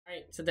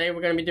Alright, today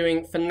we're going to be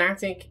doing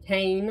Fanatic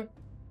Kane.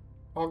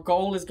 Our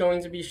goal is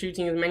going to be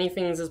shooting as many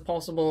things as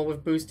possible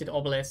with boosted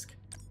obelisk.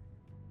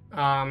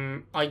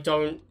 I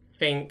don't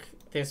think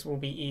this will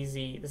be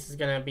easy. This is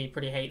going to be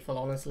pretty hateful,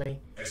 honestly.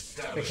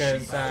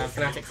 Because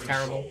Fanatic's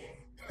terrible.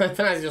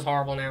 Fanatic's just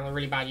horrible now. They're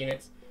really bad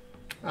units.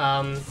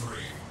 And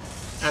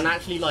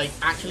actually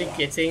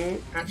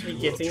getting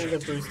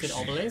the boosted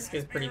obelisk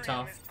is pretty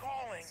tough.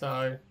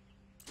 So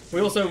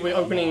we're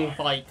opening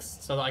bikes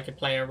so that I could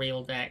play a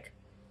real deck.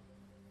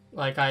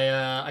 Like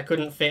I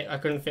couldn't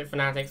fit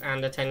Fanatics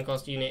and a 10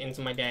 cost unit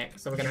into my deck,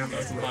 so we're gonna have to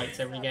open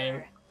bikes every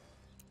game.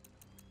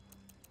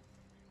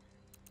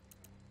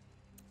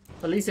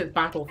 At least it's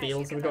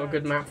Battlefield, so we've got a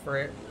good map for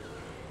it.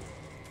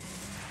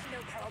 No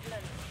problem.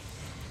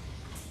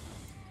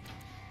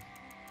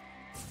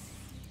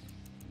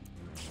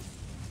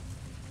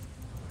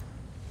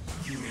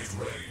 Unit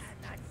ready.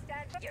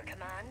 Stand for your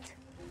command.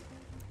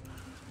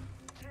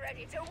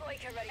 Ready to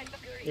wake a ready.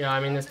 Yeah,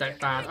 I mean this deck's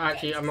bad.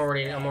 Actually, I'm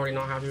already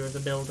not happy with the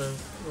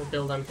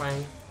build I'm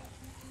playing.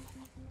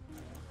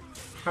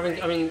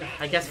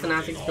 I guess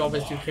Fanatic's job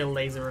is to kill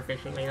laser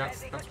efficiently.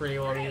 That's really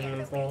all I'm using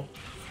them for.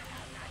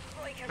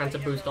 And to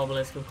boost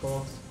obelisk, of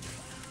course.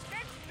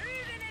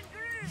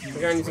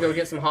 We're going to go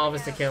get some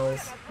harvester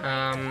kills.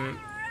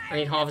 I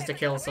need harvester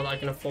kills so that I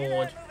can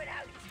afford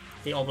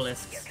the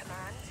obelisks.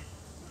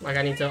 Like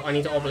I need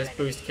to obelisk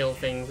boost kill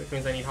things, which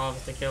means I need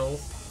harvester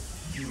kills.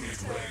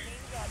 Unit ready.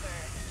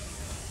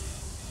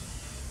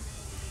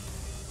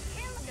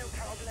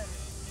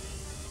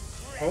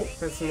 Oh,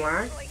 there's some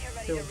lag.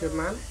 Feels good,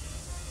 man.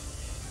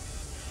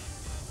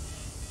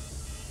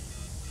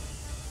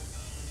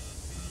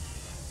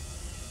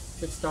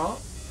 Good start.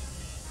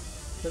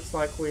 Looks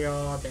like we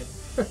are dead.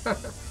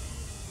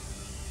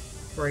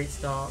 Great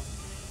start.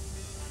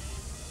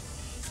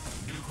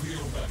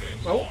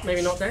 Oh,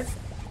 maybe not dead.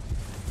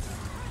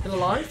 Still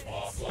alive?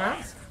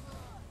 Perhaps?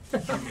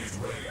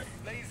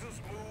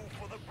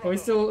 Are we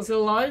still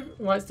alive?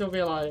 Might still be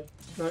alive.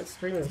 No, its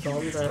stream is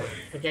gone, but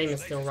the game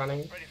is still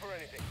running.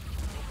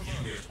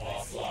 Unit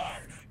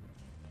offline.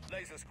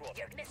 Laser squad.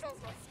 Your missiles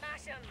will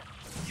smash them.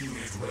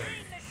 Unit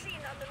ready.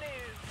 Machine on the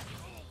move.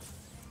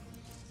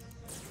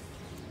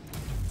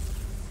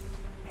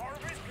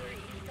 Harvest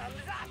green.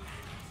 Thumbs up.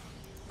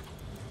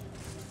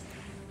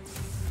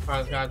 Oh,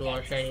 this guy has a lot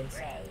of shades.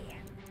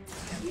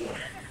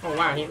 Oh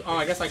wow,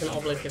 I guess I can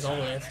obelisk his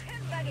obelisk.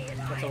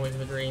 That's always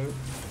the dream.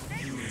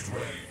 Unit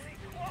ready.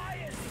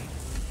 Quiet.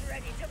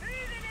 Ready to move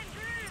in and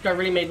groove. This guy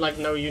really made like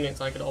no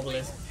units I could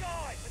obelisk.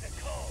 Guide with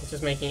a call. It's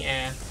just making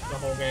air the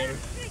whole game.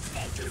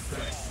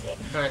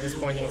 Kind of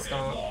disappointing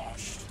start.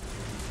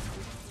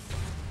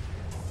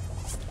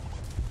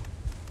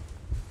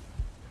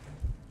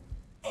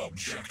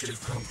 Objective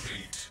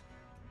complete.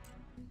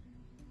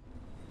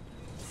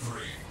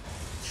 3,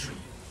 2,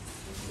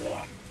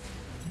 1.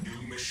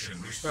 New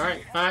mission received.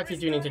 Alright, I actually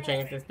do need to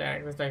change this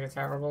deck. This deck is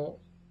terrible.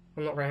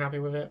 I'm not very happy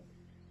with it.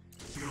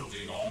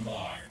 Building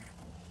online.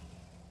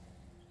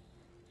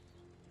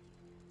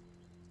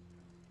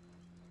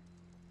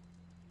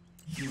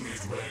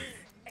 Unit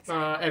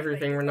ready.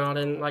 Everything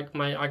Renatin. Like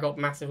I got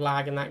massive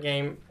lag in that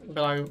game,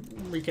 but I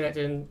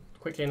reconnected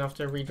quickly enough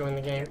to rejoin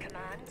the game.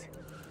 Command.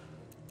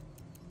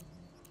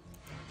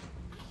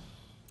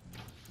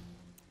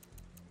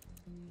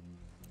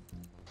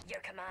 Your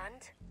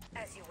command,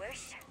 as you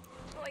wish.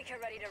 Boyka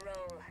ready to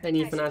roll. Any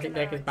As you Fanatic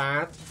deck is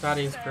command. bad. That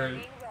is true.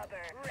 Burning rubber.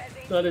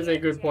 Revving That is a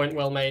good engine. point,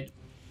 well made.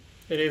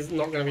 It is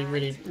not going to be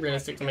really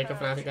realistic to make a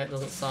Fanatic deck that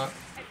doesn't suck.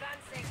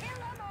 Advancing. Kill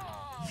 'em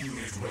all.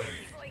 Unit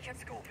ready. Boyka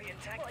scorpion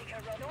tank. Boyka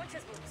run.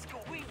 Launches will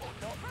score. We will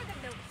not. Further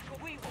no score.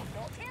 We will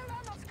not. Kill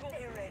 'em all.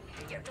 Scorpion.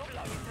 You're not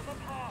blowing them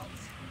apart.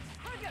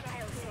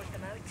 I'll sort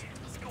them out.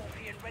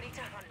 Scorpion ready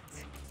to hunt.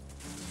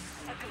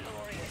 A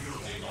glorious.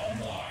 Building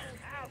online.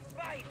 Our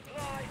fight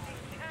lies in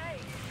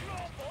Kane.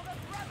 Draw for the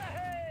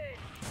Brotherhood.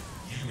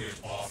 Unit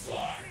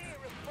offline.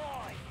 Clear of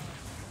mind.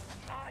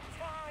 Our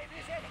time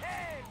is at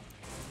hand.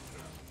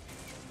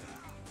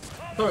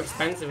 So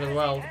expensive as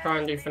well to try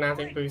and do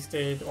Fanatic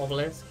boosted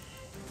obelisk.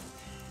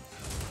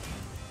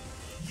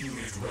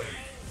 Unit ready.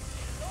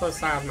 So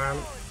sad, man.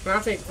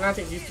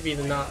 Fanatics used to be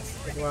the nuts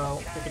as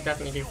well. We could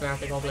definitely do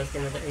Fanatic obelisk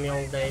in the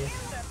old days.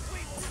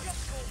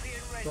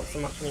 Not so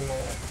much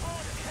anymore.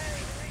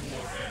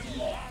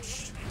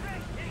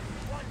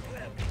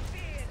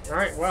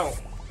 Alright, well,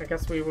 I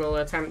guess we will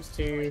attempt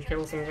to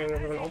kill some things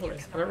with an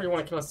obelisk. I don't really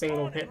want to kill a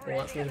single pitfall,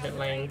 that seems a bit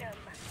lame.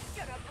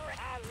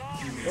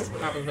 Oh,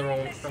 that was the wrong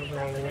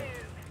unit.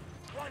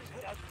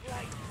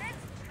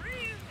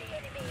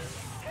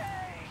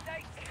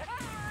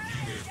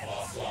 Unit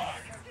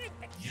offline.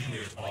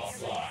 Unit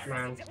offline.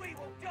 Man.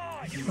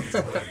 Unit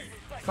ready.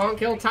 Can't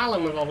kill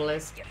Talon with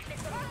obelisk.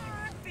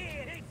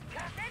 Unit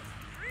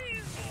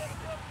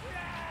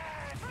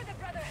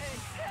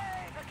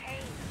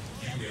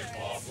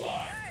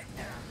offline.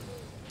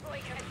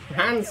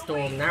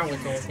 Handstorm, now we're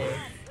talking.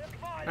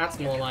 That's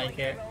more like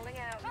it.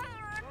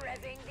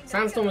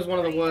 Sandstorm is one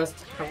of the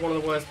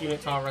worst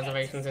unit tile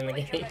reservations in the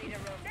game.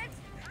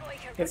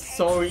 It's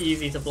so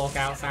easy to block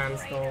out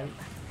Sandstorm.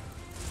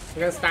 I'm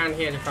gonna stand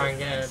here to try and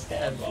get a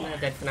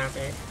dead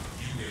Fanatic.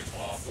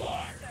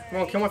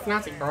 Come on, kill my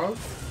Fanatic, bro.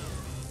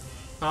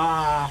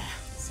 Ah,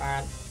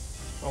 sad.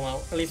 Oh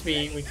well, at least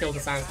we killed the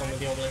Sandstorm with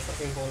the obelisk, that's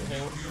the important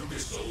thing.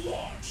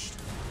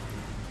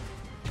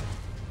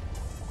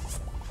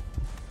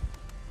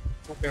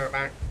 We'll be right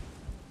back.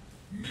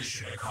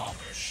 Mission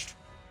accomplished.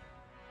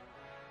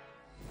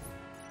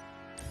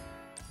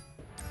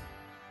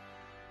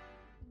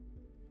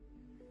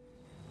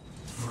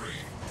 Three,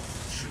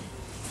 two,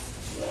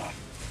 one.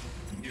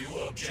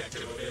 New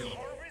objective available.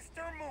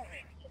 Harvester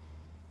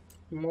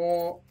moving.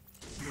 More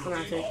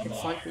Fanatic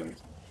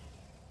excitement.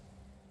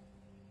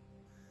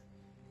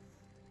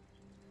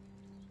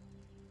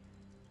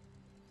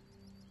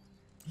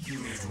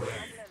 Unit ready.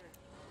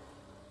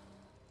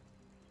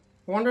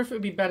 I wonder if it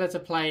would be better to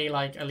play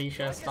like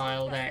Alicia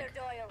style deck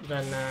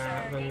than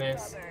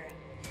this.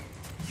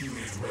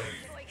 Unit ready.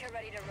 Like you're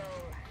ready to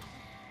roll.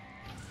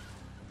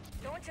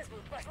 Launches will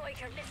bust like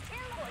you're mistill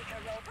like a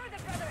roll for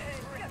the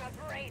Brotherhood. We're gonna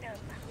brain him.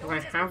 I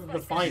have the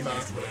fiber.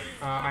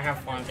 I have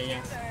fiber,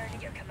 yes.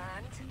 Burn your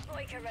command.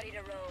 Like you're ready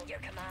to roll. Your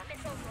command.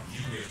 Missiles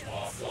will Unit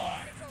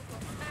offline.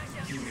 smash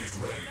him. Unit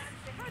ready.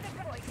 For the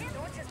Brotherhood.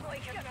 Launches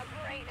like you're gonna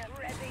brain him.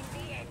 Revving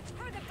the end.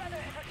 For the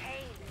Brotherhood. For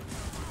Kane.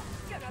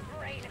 Gonna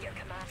brain your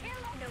command.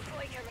 No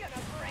like you're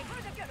gonna brain.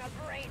 For the gonna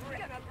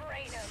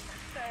brain him.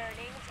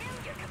 Burning. Kill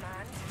your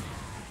command.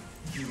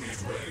 Unit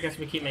I ready. guess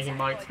we keep making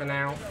bites for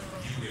now.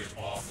 Unit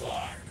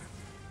offline.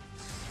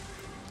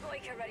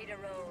 Like you're ready to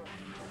roll.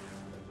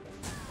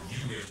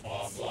 Unit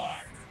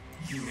offline.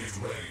 Unit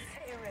ready.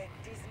 Tyrant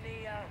is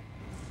near.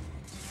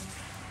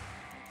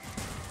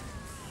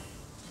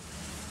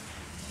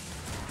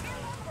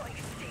 Like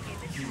stinging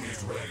the Unit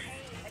ready.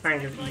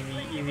 Kind of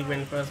easy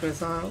win first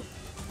missile.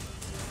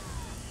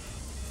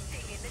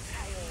 sting in the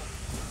tail.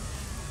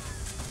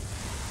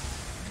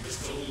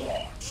 Missile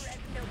launched.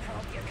 No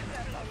problem, you're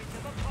blowing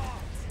them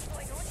apart.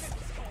 Like a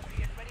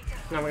scorpion ready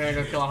to Now we're gonna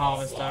go kill a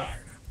harvester.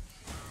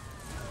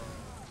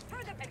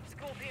 for the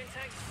scorpion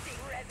tank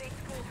sting revving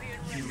scorpion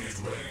ready. Unit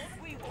ready.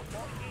 We will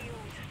not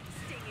yield.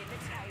 Sting in the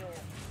tail.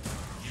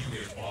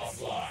 Unit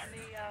offline.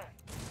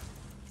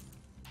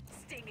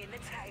 Sting in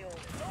the tail.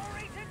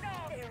 Glory to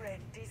God.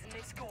 Erend is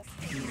miscall.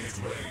 Sting in the Unit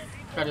ready.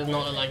 That does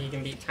not look like he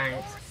can beat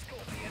tanks.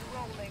 scorpion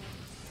rolling.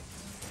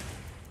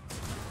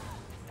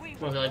 We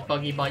Was it like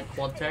buggy bite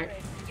quad tech?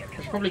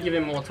 I should probably give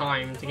him more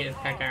time to get his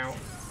peck out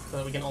so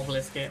that we can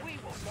obelisk it. we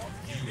will not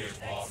Unit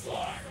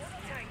offline.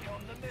 tank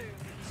on the move.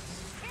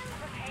 Kill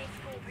the pain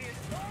scorpion.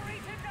 Glory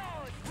to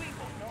God. We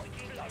will not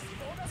yield.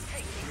 Lord of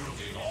taking.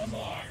 Building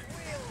online.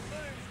 We'll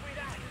move with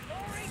that.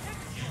 Glory to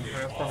Unit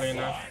That's probably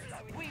enough.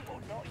 We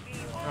will not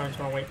yield. I just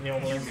want to wait for the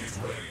obelisk. Unit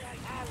ready.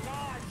 Our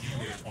lives.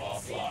 Unit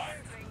offline.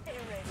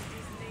 Erend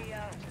is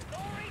near.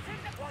 Glory to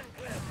God. One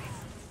purpose.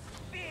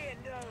 Fear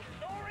no.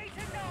 Glory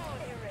to God.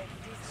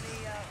 Erend is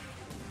near.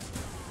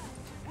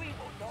 We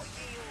will not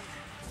yield.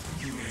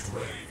 Unit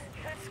ready.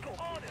 Let's go.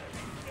 Honor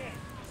and death.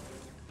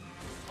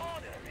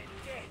 Honor and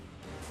death.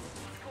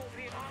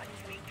 Scorpion heart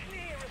to be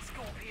clear of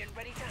Scorpion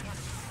ready to hunt.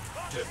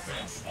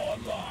 Defense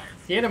online.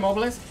 Get him,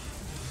 obelisk!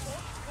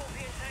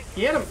 Scorpion tank.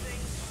 Get him!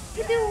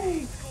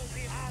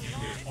 Scorpion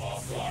Unit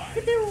offline. as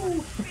it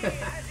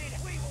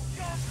we will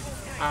guard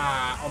Scorpion.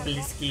 Ah,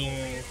 obelisking.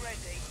 Ready.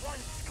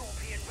 One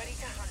Scorpion ready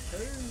to hunt.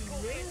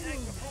 Scorpion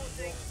tank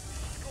reporting.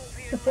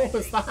 Scorpion What ready.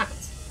 was that?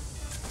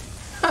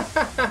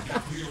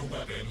 Real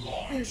weapon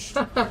launched.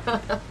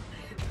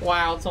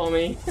 Wow,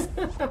 Tommy.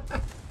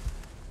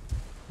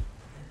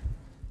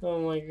 Oh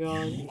my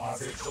god. You are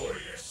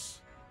victorious.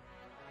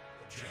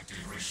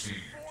 Objective received.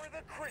 For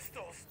the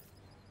crystals.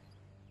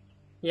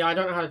 Yeah, I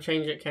don't know how to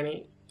change it,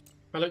 Kenny.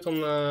 I looked on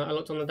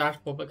the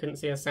dashboard but couldn't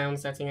see a sound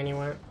setting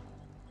anywhere.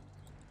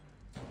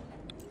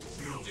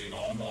 Building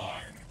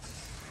online.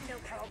 No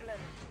problem.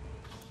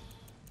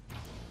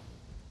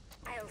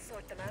 I'll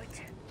sort them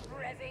out.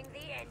 Revving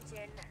the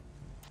engine.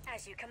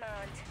 As you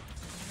command.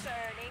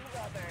 Burning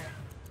rubber.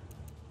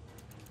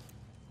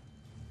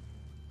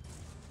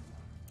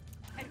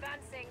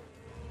 Advancing.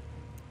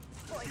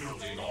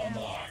 Building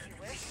online. You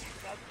wish.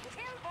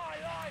 Kill my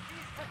life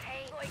is for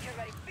pain. Like you're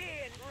ready.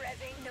 Being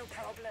revving. No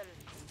problem.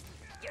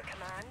 Your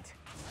command.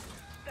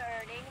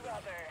 Burning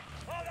rubber.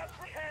 Oh, the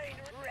pain.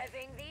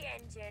 Revving the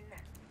engine.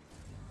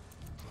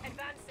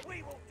 Advancing.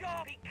 We will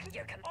die.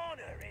 Your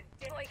honor and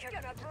death. Like you're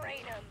gonna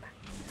brain him.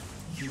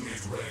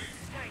 Unit ready.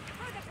 Tank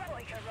for the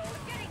breaker roll.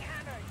 Getting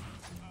hammered.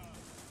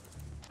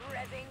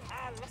 Revving.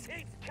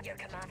 Your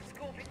command.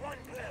 Scorpion. One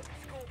perp.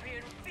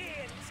 Scorpion.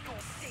 Fear.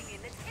 Sting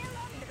in the tail.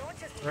 The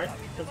launches. Right,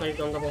 looks like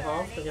he's on double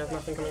half because he has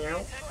nothing coming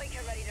out. Like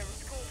you're ready to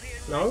Scorpion.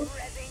 No?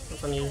 Revving.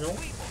 That's unusual.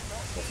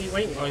 What's he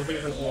waiting for? He's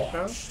waiting for an orca?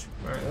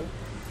 Alright then.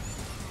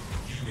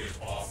 Unit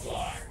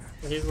offline.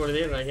 It is what it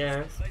is, I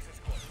guess. Laser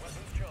squad.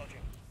 Weapons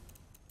charging.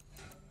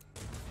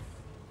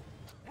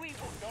 We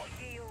will not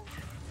yield.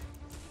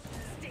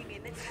 Sting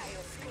in the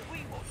tail. We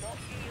will not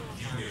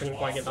yield. Couldn't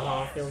quite get the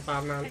half, he was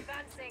bad man.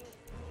 Advancing.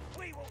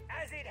 We will,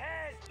 as it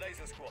has.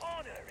 Laser squad.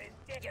 Honor and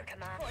death. Your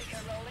command.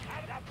 Breaker rolling.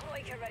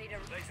 Breaker ready to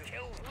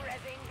kill.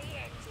 Revving the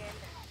engine.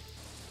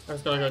 I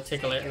just gotta go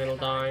tickle it and it'll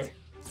die.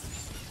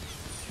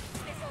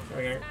 There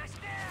we go.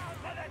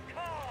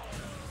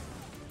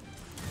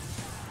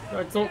 No,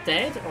 it's not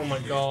dead? Oh my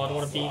god,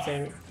 what a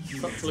beating.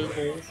 Such blue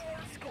balls.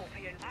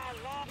 Scorpion,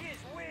 Allah, his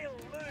wheel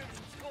moves.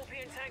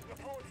 Scorpion tank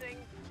reporting.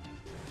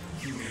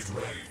 Unit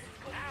ready.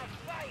 Have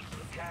faith.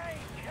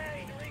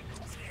 Kane,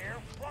 here.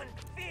 One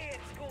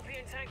feared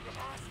Scorpion tank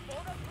reports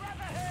for the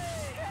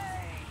Brotherhood.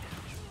 Kane.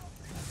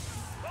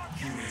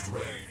 Unit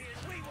ready.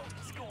 We will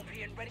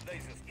Scorpion ready.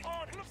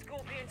 On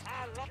Scorpion,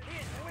 Allah,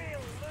 his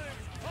wheel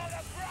moves for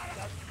the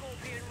Brotherhood.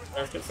 Scorpion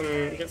Let's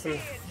get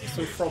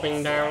some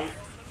throbbing down.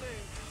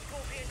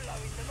 Scorpion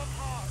blowing them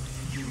apart.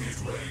 Unit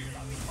ready.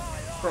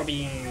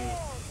 Throbbing.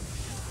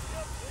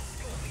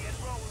 Scorpion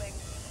rolling.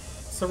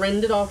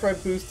 Surrendered after I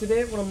boosted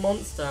it? What a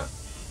monster.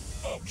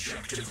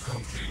 Objective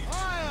complete.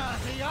 Fire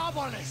the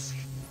obelisk!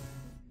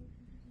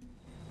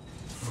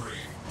 3,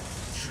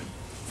 2,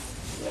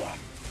 1.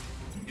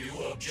 New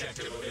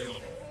objective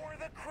available. For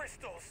the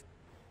crystals.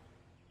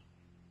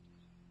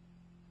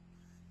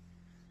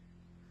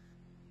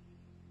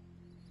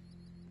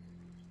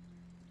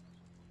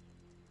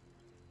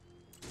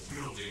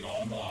 Building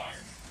online.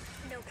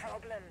 No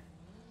problem.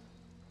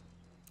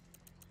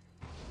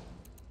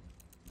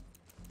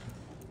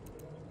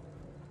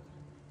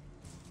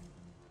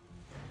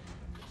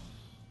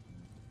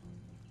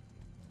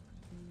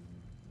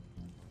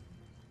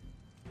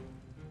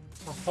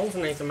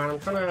 Alternator, man, I'm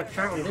trying to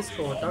chat on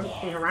Discord. Don't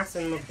be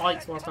harassing my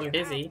bikes whilst I'm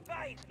busy.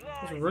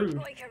 It's rude.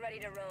 Like ready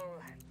to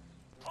roll.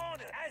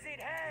 Honor as it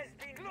has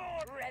been.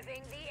 Lord,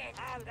 revving the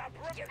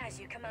engine. As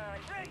you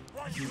command.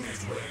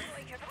 Unit ready.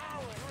 Like a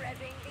power.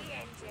 Revving the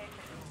engine.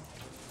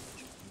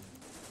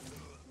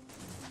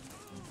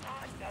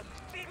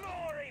 Big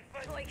glory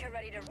for like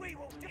ready to. We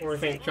will. What do you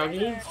think,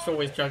 Chuggy? It's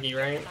always Chuggy,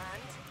 right?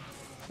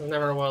 There's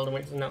never a world in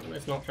which it's not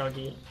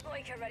Chuggy.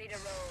 Like ready to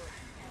roll.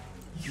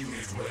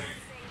 Unit ready.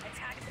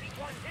 Attack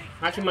the one.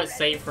 I actually might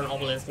save for an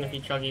obelisk, and if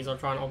he Chuggies, I'll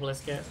try and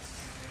obelisk it.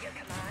 Your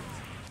command.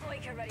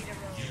 Like ready to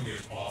roll.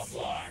 Unit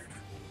offline.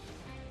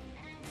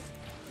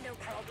 No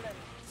problem.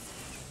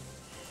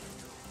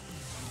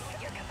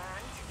 Your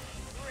command.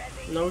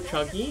 Revving. No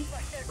Chuggy?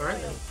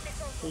 Alright then.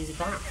 Easy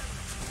clap.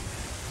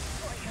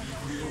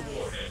 Real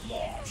warhead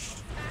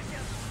launched.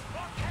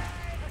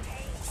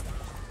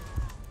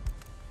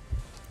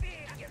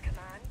 Your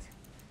command.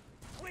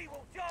 We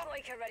will die.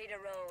 Like ready to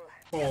roll.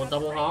 Oh,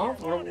 double half?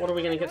 What are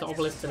we going to get to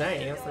obelisk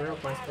today? That's the real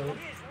question. His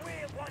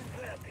will, one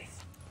purpose.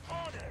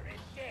 Honor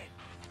and death.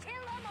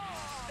 Kill them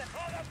all.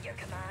 Your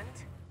command.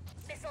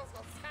 Missiles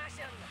will smash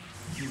them.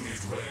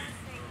 Unit ready.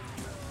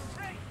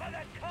 Ready for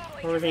the call.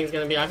 What do you think it's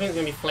going to be? I think it's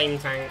going to be flame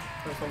tank.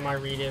 That's what my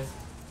read is.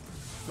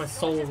 My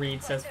soul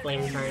read says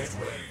flame tank.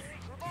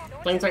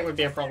 Flame tank would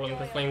be a problem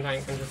because flame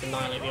tank can just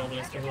annihilate the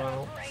obelisk as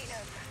well.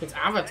 It's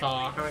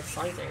Avatar. How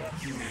exciting.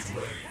 Unit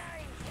ready.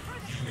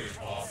 Unit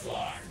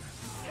offline.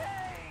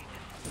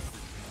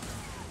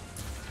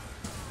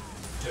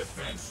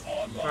 Defense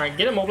online. Alright,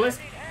 get him, obelisk.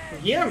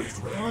 Get him!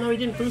 Oh no, he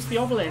didn't boost the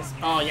obelisk.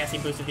 Oh yes, he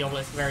boosted the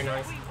obelisk. Very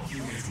nice.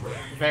 Unit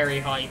ready. Very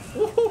hype.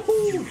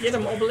 Woohoo! Get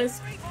him,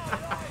 obelisk.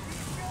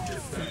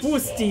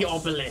 Boost the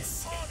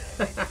obelisk.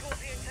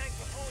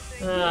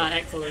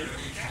 Excellent.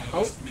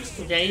 Oh,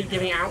 Jade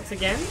giving outs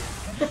again.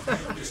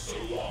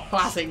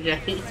 Classic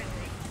Jade.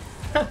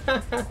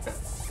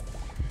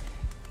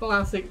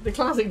 The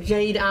classic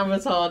Jade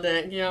Avatar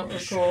deck. Yeah,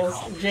 of course.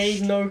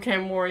 Jade no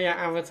Chem Warrior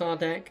Avatar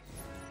deck.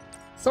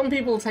 Some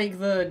people take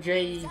the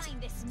Jade.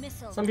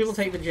 Some people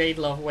take the Jade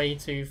love way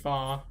too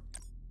far.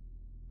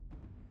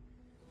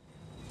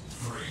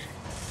 3,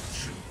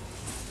 2,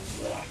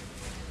 1.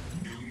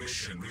 New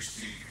mission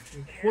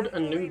received. Wood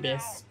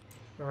Anubis.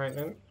 Alright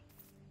then.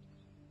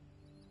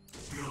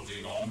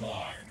 Building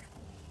online.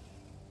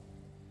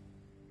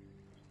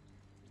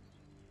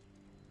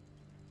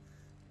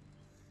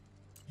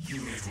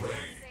 Unit ready.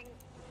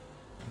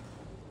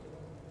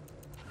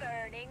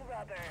 Burning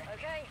rubber.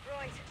 Okay,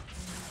 right.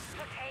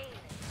 Cocaine.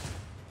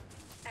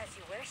 As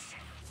you wish.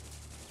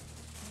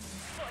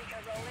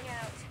 Striker rolling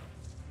out.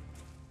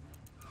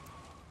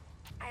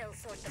 I'll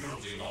sort them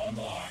out. Building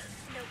online.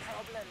 No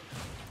problem.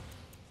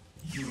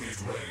 Unit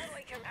ready.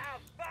 Striker, our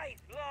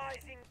faith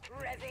lies in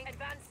revving,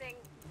 advancing.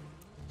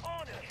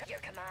 Honor your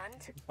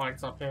command.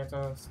 Bikes up here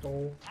to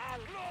stall. Our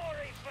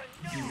glory for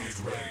no Unit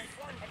ready.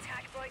 one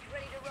attack bike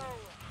ready to roll.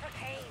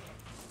 Cocaine.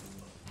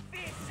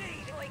 Fierce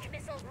seed like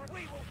missiles.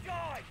 We will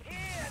die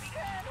here.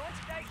 Not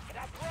state.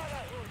 The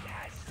Brotherhood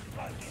has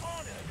spoken.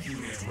 Honor.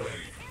 Unit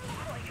ready.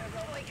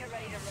 Striker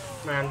ready to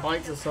roll. Man,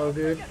 bikes are so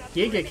good.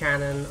 Giga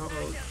Cannon. Uh oh.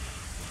 As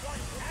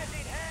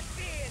it has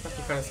been. That's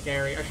actually kind of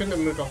scary. I shouldn't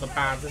have moved off the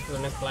pads. This was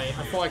a misplay.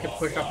 I thought I could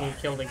push up and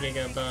kill the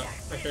Giga, but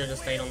I should have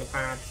just stayed on the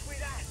pads.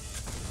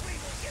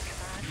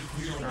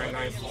 Alright,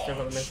 nice. Still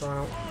got the missile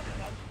out.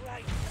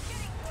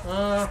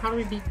 How do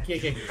we beat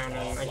Giga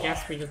Cannon? I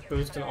guess we just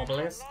boost an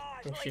obelisk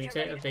and shoot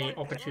it at the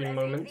opportune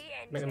moment.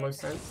 Make the most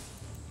sense.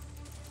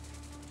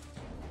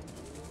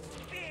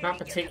 That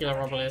particular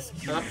obelisk,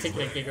 that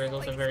particular Giga is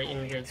also very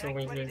injured, so all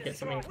we need to do is get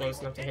something close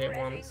enough to hit it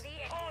once.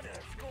 Honor,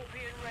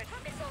 Scorpion ready.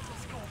 Missiles of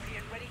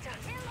Scorpion ready to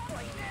kill.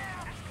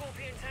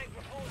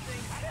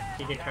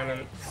 Giga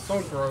Cannon.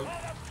 So broke.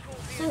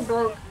 So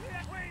broke.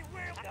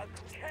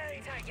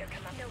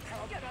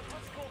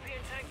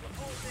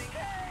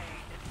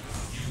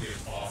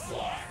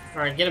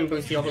 Alright, get him,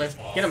 Boosty Obelisk.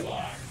 Get him.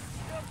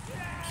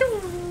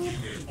 Pew!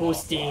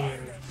 Boosting.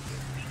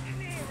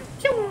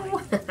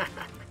 Pew!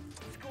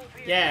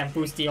 Yeah,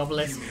 Boosty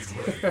Obelisk.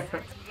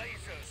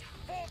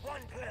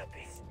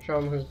 Show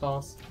him who's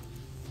boss.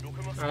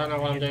 I don't know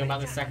what I'm doing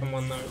about the second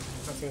one though.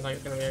 That seems like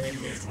it's gonna be an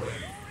issue.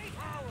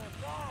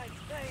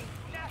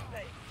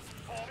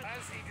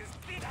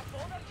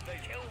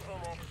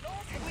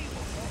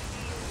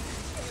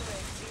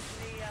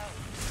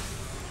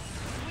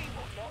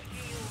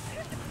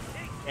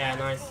 Yeah,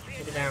 nice.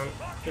 Take it down.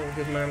 Kill a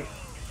good man.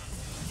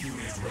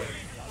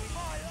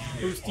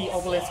 Boosty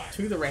Obelisk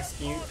to the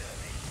rescue.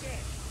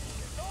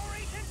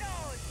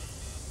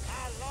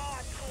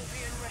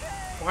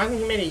 Why hasn't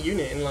he made a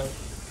unit in like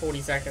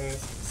 40 seconds?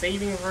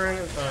 Saving for an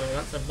Inferno,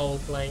 that's a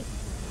bold play.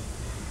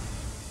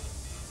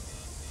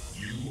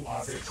 You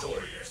are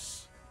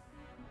victorious.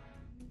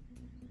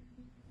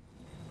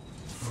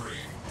 3,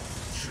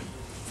 2,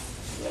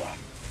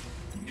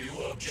 1.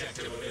 New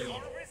objective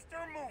available.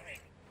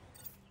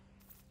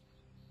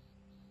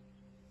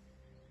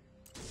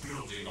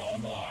 Building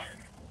online.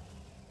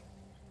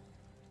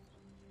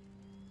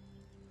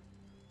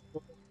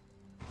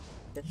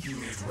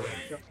 Unit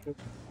ready.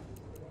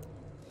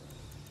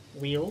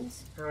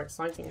 Wheels? How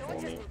exciting for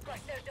me.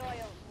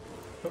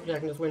 Hopefully I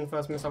can just win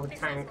first missile with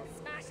tank.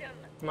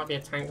 Might be a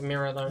tank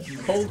mirror though.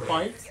 Gold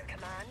bikes?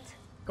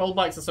 Gold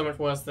bikes are so much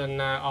worse than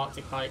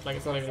Arctic bike, like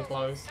it's not even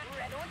close.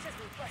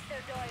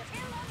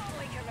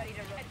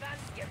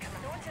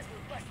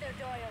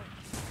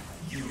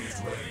 Unit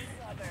ready.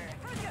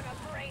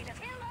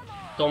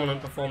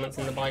 Dominant performance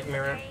in the bike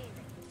mirror.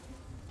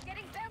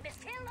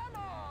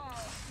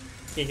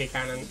 Giga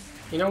Cannon.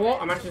 You know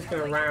what? I'm actually just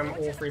going to ram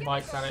all 3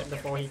 bikes at it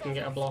before he can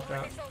get a block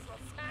up.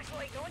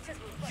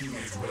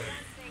 Unit ready.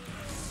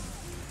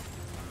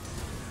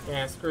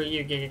 Yeah, screw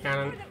you, Giga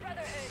Cannon.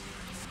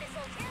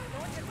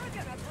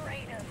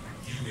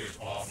 Unit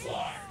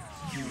offline.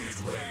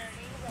 Unit ready.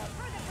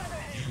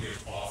 Unit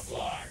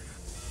offline.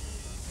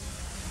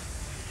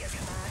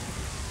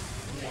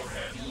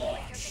 Warhead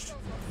launched.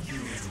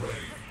 Unit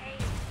ready.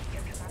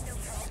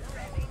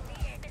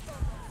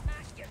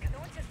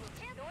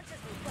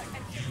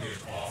 Unit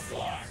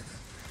offline.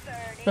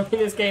 In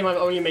this game I've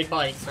only made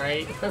bikes,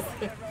 right?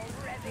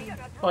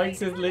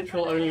 Bikes is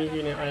literal only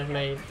unit I've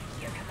made.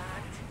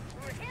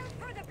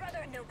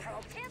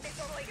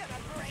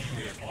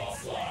 Unit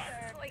offline.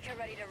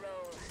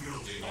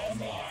 Building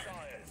online.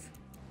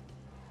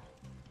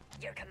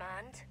 Your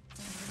command.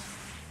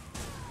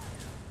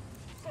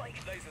 Alright,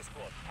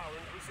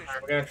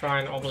 we're gonna try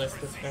and obelisk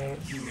this thing.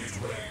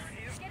 Unit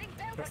ready.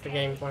 That's the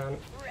game plan.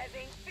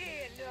 Revving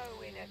fear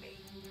no enemy.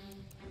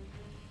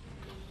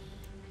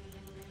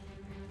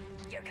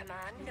 Your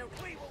command, no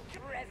we will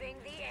revving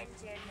the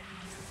engine.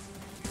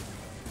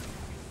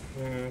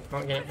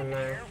 Can't get it from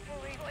there.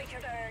 Carefully like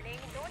burning,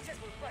 launches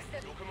will bust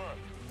it.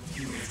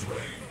 Unit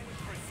ready.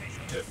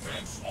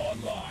 Defense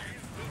online.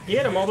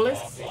 Get him,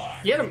 obelisk!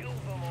 Get him!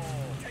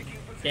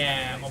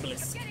 Yeah,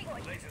 obelisk.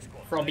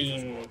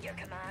 Throbilisk. Your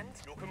command.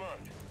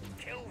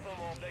 Kill them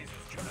all,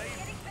 lasers.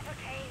 Getting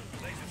okay.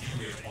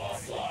 Unit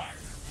offline.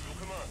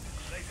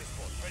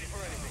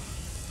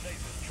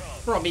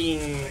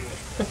 Throbilisk.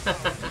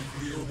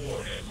 Nuclear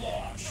warhead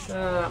launched.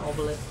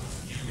 Obelisk.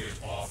 Unit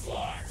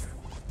offline.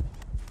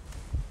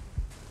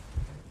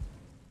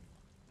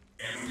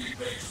 Enemy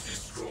base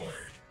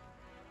destroyed.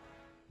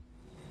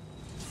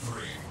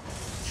 3,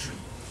 2,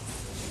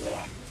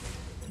 1.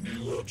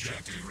 New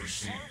objective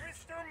received.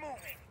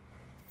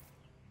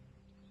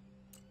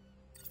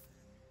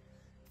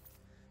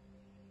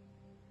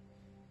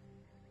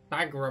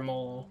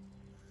 Sagramore.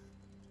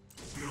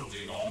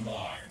 Building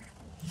online.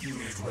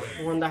 Unit I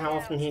ready. wonder how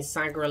often he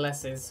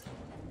sagralesses.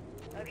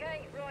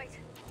 Okay, right.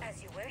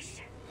 As you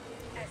wish.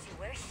 As you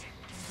wish.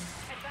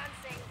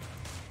 Advancing.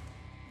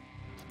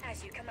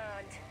 As you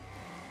command.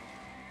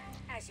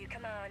 As you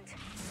command.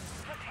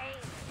 Okay.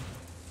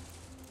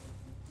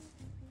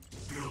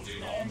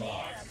 Building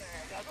online.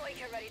 Like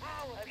you're ready.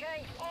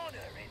 Okay. Order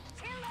it.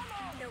 Kill them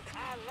all. No.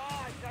 Our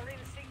lives are in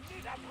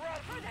sickness.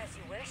 As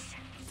you wish.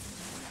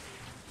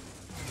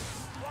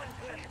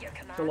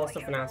 We lost a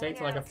Fanatic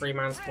to like a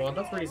 3-man squad.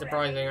 That's really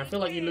surprising. I feel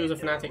like you lose a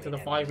Fanatic to the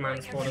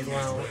 5-man squad as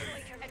well.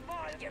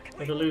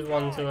 But to lose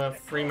one to a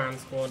 3-man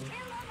squad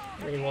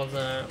really was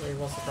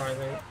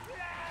surprising.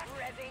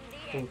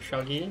 Ooh,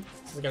 Chuggy.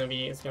 It's gonna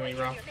be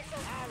rough.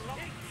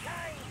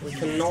 We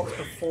cannot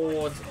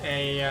afford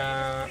a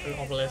an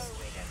obelisk.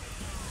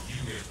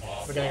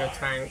 We're gonna go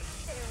tank.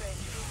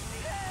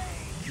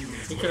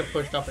 He could have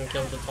pushed up and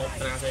killed the top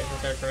Fanatic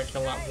instead of trying to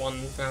kill that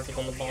one Fanatic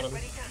on the bottom.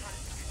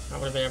 That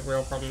would have been a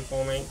real problem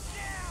for me.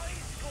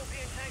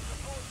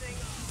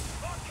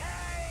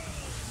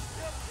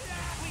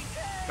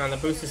 Man, the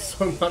boost is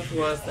so much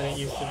worse than it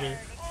used to be.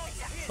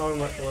 So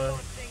much worse.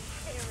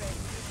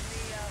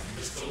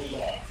 Missile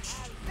launched.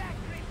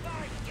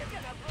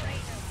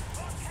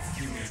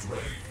 Unit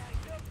ready.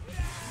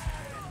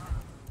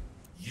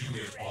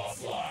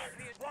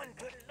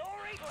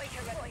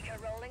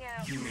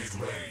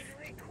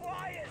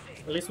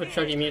 At least with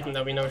Chuggy Mutant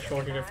there'll be no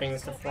shortage of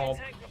things to throb.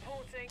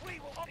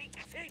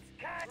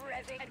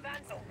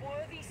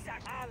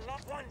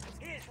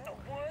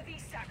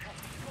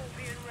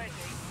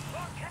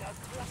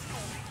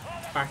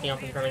 Backing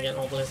up and trying to get an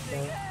obelisk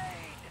thing.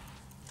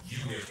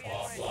 Unit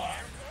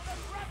offline.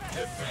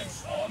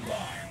 Defense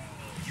online.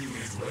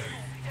 Unit ready.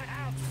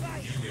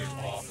 Unit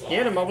offline.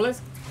 Get him,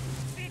 obelisk.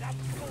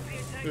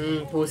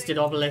 Boosted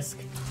obelisk.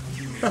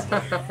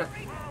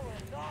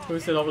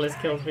 Boosted obelisk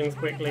kills things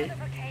quickly.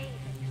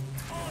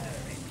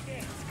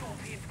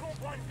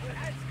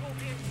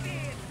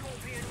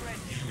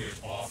 Unit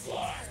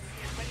offline.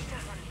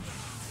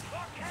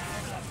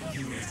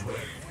 Unit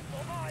ready.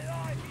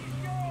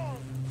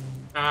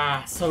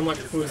 Ah, so much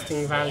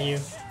boosting value.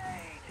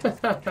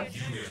 Unit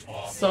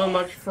offline. So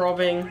much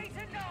throbbing.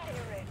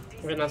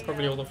 I think that's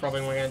probably all the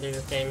throbbing we're going to do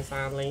this game,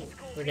 sadly.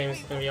 The game's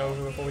going to be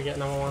over before we get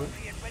another one.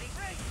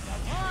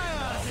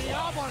 Fire the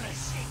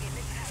obelisk!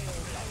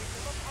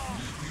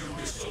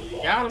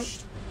 Got him!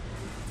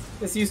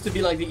 This used to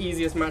be like the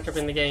easiest matchup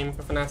in the game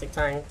for Fanatic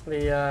tank,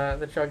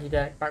 the Chuggy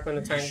deck, back when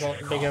the tank got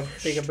the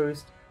bigger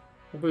boost.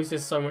 The boost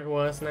is so much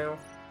worse now.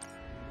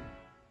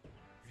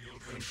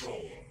 Field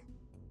control.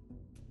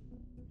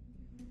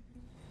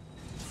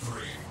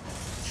 3,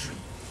 2,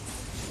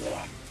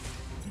 1.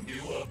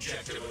 New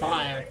objective.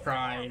 Fire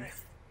Pride.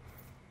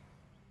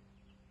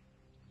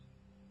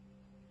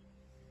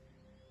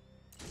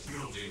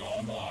 Building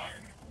online.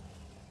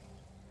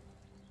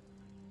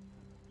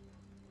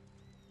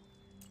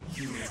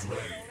 Unit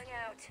ready.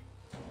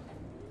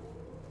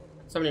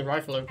 So many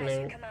rifle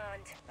opening.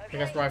 I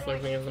guess rifle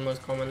opening is the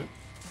most common.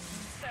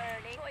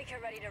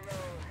 Ready to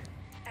roll.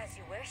 As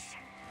you wish.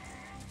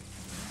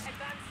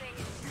 Advancing.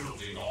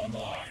 Building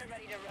online.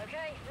 Ready to roll.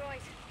 Okay,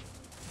 right.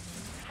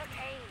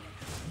 Okay.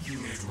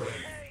 Unit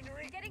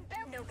ready. Getting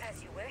built. No,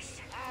 as you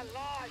wish. Our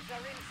lives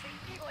are in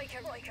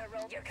secret. Like a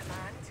roll. Your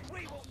command.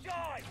 We will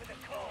die for the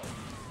cause.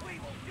 We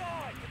will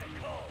die for the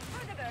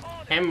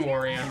cause. Chem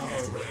Warrior.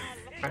 Oh,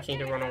 I actually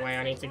need to run away.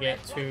 I need to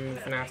get 2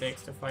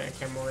 Fanatics to fight a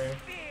Chem Warrior.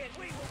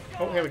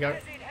 Oh, here we go.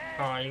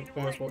 Oh, you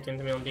almost walked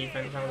into me on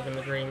defense. That would have been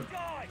the dream.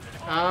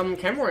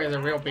 Chem Warrior is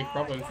a real big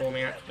problem for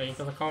me, actually,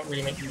 because I can't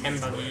really make a Chem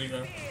Buggy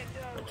either.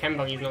 But Chem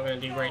Buggy's not going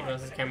to do great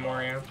versus Chem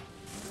Warrior.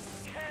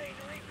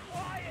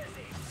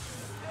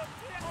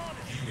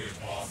 Unit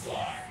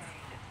offline.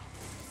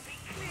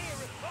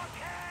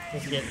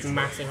 Need to get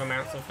massive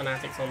amounts of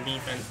Fanatics on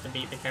defense to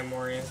beat the Chem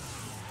Warriors.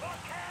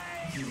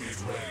 Unit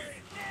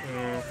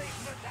ready.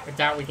 I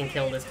doubt we can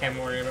kill this Chem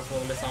Warrior before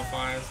the missile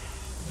fires.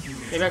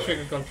 Maybe I should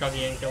have gone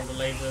Chuggy and killed the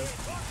lasers.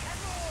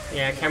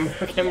 Yeah,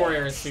 Chem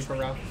Warrior is super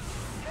rough.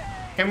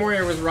 Chem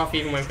Warrior was rough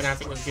even when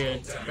Fanatic was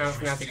good. Now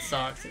Fanatic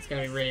sucks, it's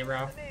gonna be really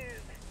rough.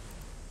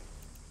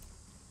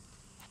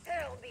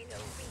 There'll be no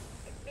beast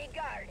in me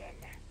garden.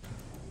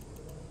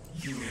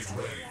 Unit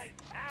ready.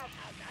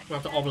 We'll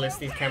have to obelisk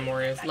these Chem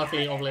Warriors.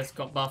 Luckily Obelisk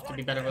got buffed to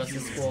be better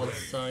versus squads,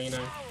 so you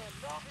know,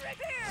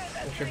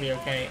 it should be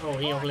okay. Oh,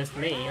 he obelisked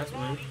me, that's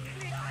rude.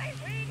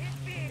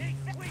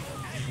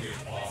 Unit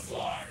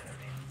offline.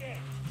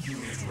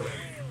 Unit ready.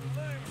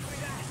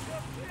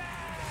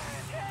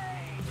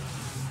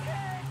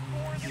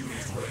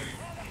 Unit ready.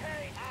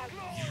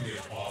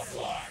 Unit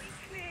offline.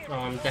 Oh,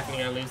 I'm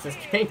definitely gonna lose this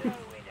game.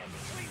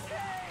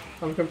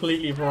 I'm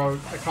completely broke.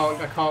 I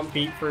can't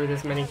beat through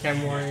this many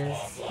Chem Warriors.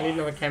 I need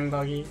another Chem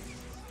Buggy.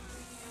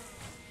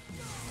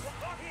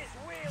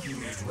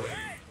 Unit ready.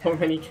 So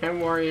many Chem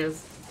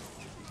Warriors.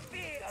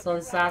 So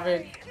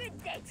savage.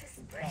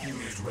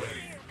 Unit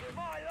ready.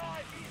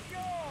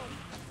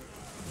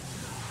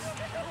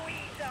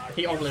 If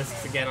he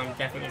obelisks again, I'm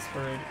definitely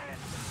screwed.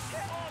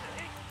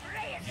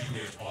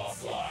 Unit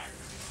offline.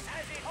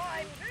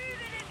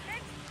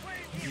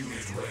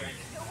 Unit ready.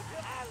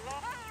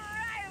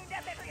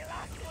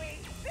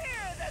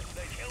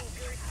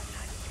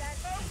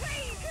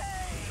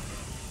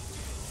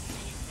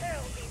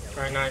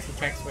 Right, nice. He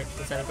tech switched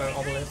instead of going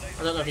obelisk.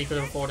 I don't know if he could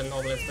have afforded an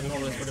obelisk, but an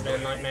obelisk would have been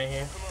a nightmare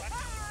here.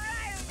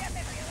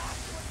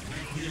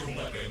 Nuclear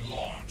weapon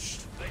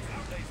launched.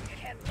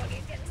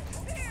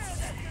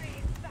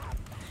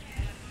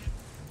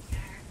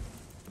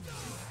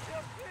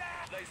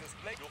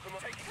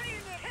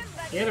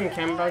 Get him,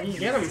 Chem Buggy,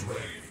 get him!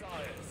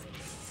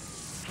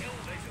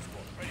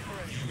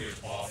 Unit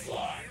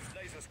offline.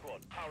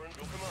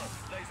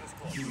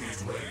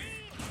 Unit ready.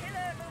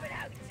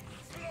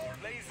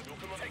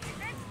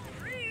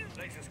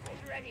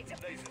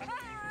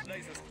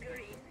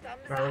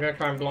 Right, we're gonna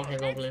try and block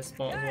his obelisk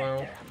spot as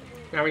well.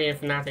 Now we need a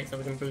Fanatic so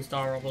we can boost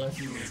our obelisk.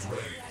 Unit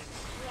ready.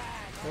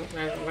 Oh,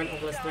 there went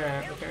obelisk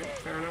there. Okay,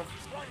 fair enough.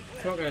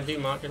 It's not gonna do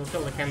much, it'll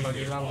kill the Chem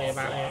Buggy, that'll be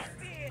about it.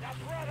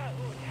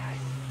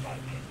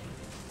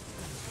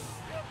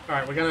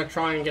 Alright, we're gonna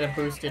try and get a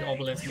boosted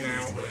obelisk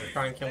now.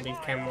 Try and kill these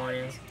Chem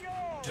Warriors.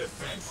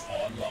 Defense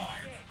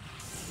online.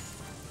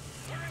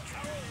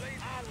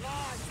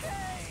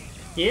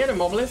 Get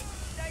him, obelisk!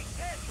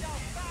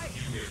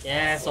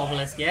 Yes,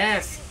 obelisk,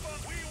 yes!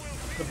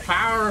 The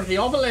power of the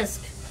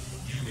obelisk!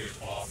 Unit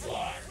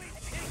offline.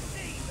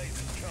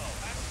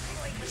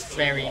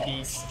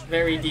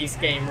 Very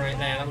decent game right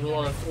there. A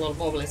lot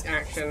of obelisk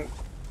action.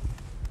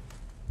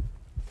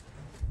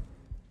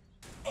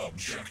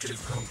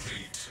 Objective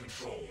complete.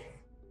 Control.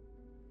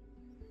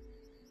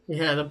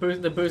 Yeah, the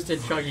boosted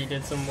Chuggy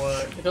did some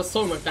work. It does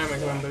so much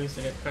damage when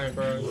boosted, it's kind of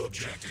gross.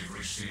 Objective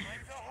received.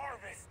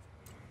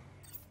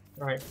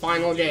 Alright,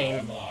 final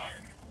game. Online.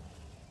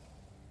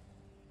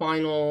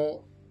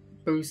 Final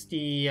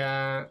boosty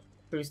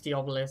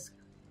obelisk.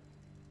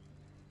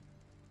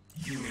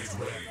 Unit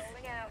ready.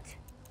 Rolling out.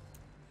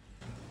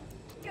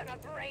 Gonna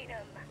brain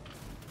him.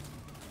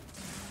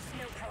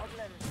 No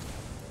problem.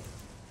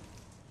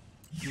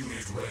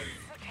 Unit ready.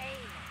 For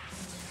Kane.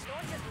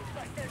 Launches will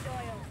bust their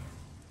Doyle.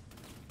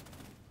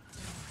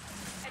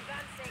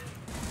 Advancing.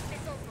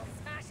 Missiles will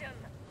smash him.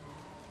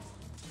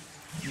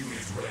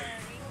 Unit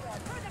ready.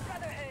 For the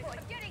Brotherhood.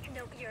 I'm getting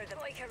no. You're the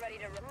boy ready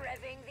to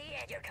revving the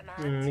end. Your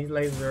command. These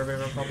lasers are a bit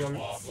of a problem.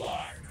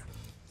 Offline.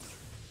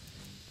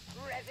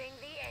 Revving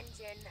the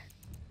engine.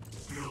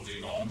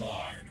 Building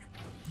online.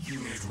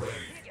 Unit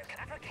ready. Your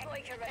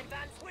Boyka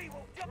advance. We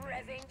will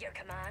revving your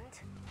command.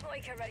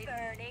 Boyka ready.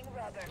 Burning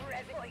rubber.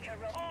 Revving. Boyka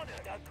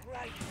honored a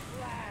great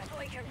plan.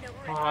 Boyka no.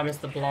 Oh, I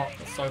missed the block.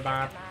 It's so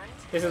bad.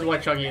 This is why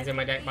Chuggy is in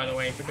my deck, by the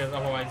way, because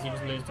otherwise you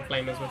just lose to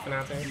Flamers with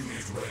Fanatic.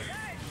 Unit ready.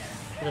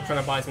 I'm just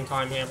trying to buy some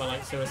time here by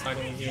like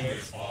suiciding these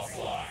units.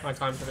 Offline. My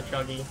time for the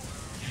Chuggy.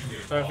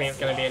 I don't think it's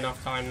going to be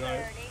enough time though.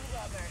 Burning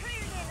rubber.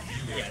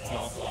 Yeah, it's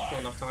not. It's not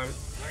enough time.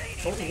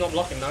 Oh, he's not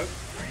blocking though.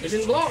 He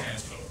didn't block!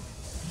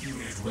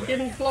 Unit He ready.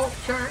 didn't block,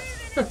 chat!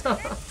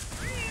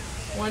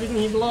 Why didn't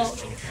he block?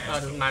 Oh,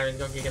 it doesn't matter, he's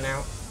got Giga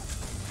now.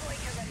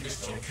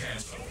 Missile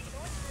cancel.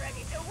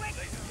 Ready to win.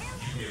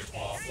 Unit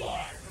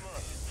offline.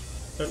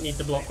 Don't need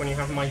to block when you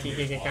have mighty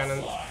Giga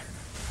cannons.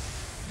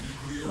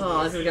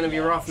 Oh, this is going to be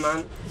rough,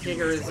 man.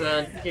 Giga's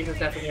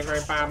definitely a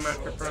very bad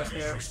matchup for us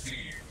here.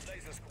 Received.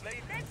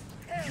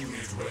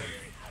 Unit ready.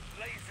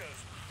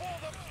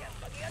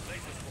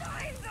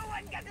 I'm the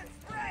one getting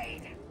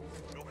sprayed.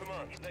 Your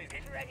command.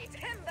 Get ready to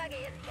him buggy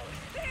and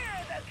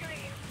spear the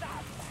green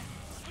thumb.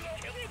 You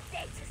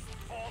dates.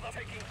 For the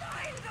taking.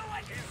 I'm the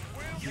one.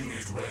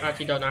 Unit ready. I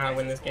actually don't know how to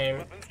win this game.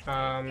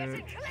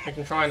 We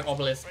can try and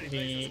obelisk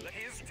the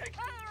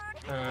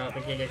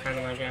Giga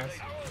cannon, I guess.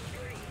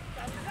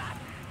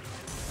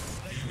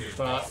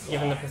 But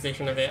given the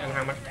position of it and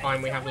how much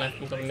time we have left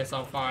until the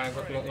missile fires,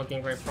 it's not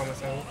looking very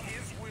promising.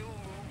 His will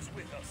moves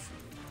with us.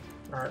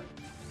 Alright,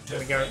 here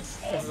we go.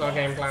 This is our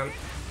game plan.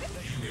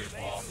 Unit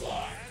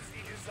offline. As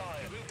he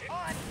desired.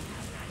 On.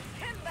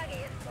 Him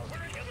buggy and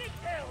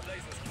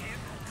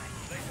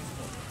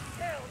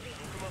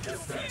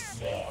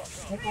Defense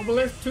lost.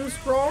 Obelisk too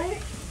strong?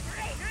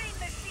 green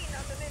machine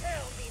on the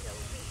middle.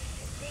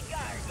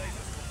 Disregard.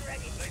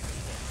 Ready.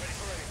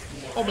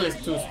 Obelisk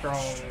too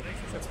strong.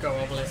 Let's go,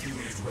 Obelisk.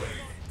 Unit ready.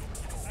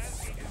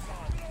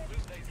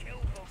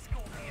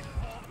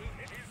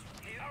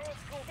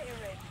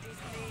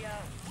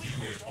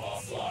 Unit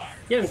offline.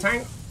 Get him,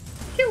 tank!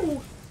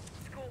 Pew!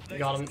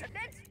 Got him.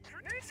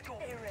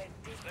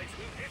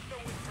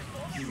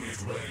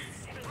 Unit ready.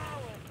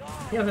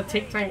 He has a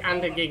tick tank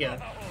and a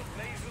Giga.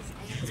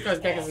 This guy's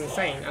deck is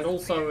insane, and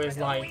also is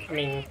like, I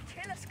mean,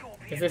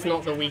 is this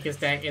not the weakest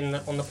deck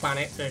on the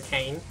planet to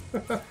Kane?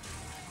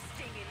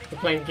 You're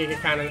playing Giga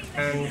Cannon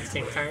and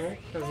Tick Tank,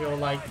 as you're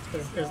like,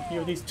 as you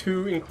have these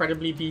two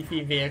incredibly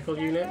beefy vehicle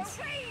units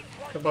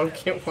to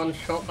both get one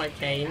shot by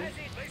Kane.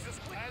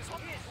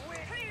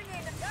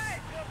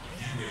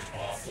 Unit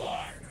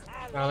offline.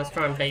 Now let's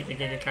try and bait the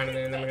Giga Cannon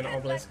in, and then we're gonna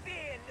Obelisk.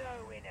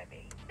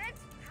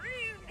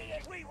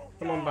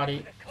 Come on,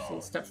 buddy.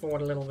 Step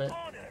forward a little bit.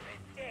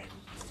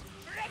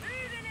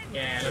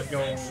 Yeah, let's go,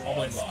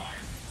 Obelisk.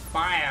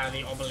 Fire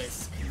the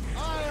Obelisk.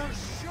 I'll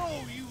show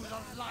you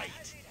the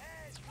light.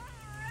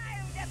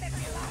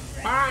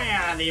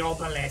 Fire the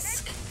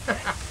Obelisk.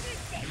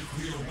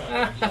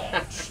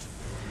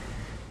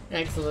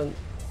 Excellent.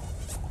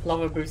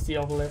 Love a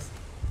boosty Obelisk.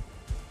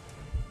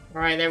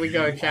 Alright, there we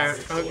go, chat.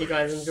 I hope you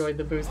guys enjoyed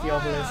the boosty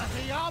Obelisk.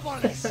 The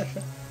obelisk.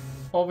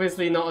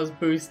 Obviously not as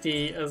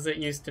boosty as it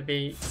used to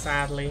be,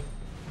 sadly.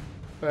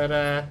 But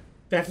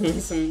definitely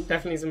some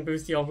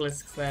boosty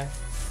Obelisks there.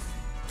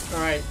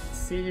 Alright,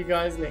 see you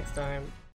guys next time.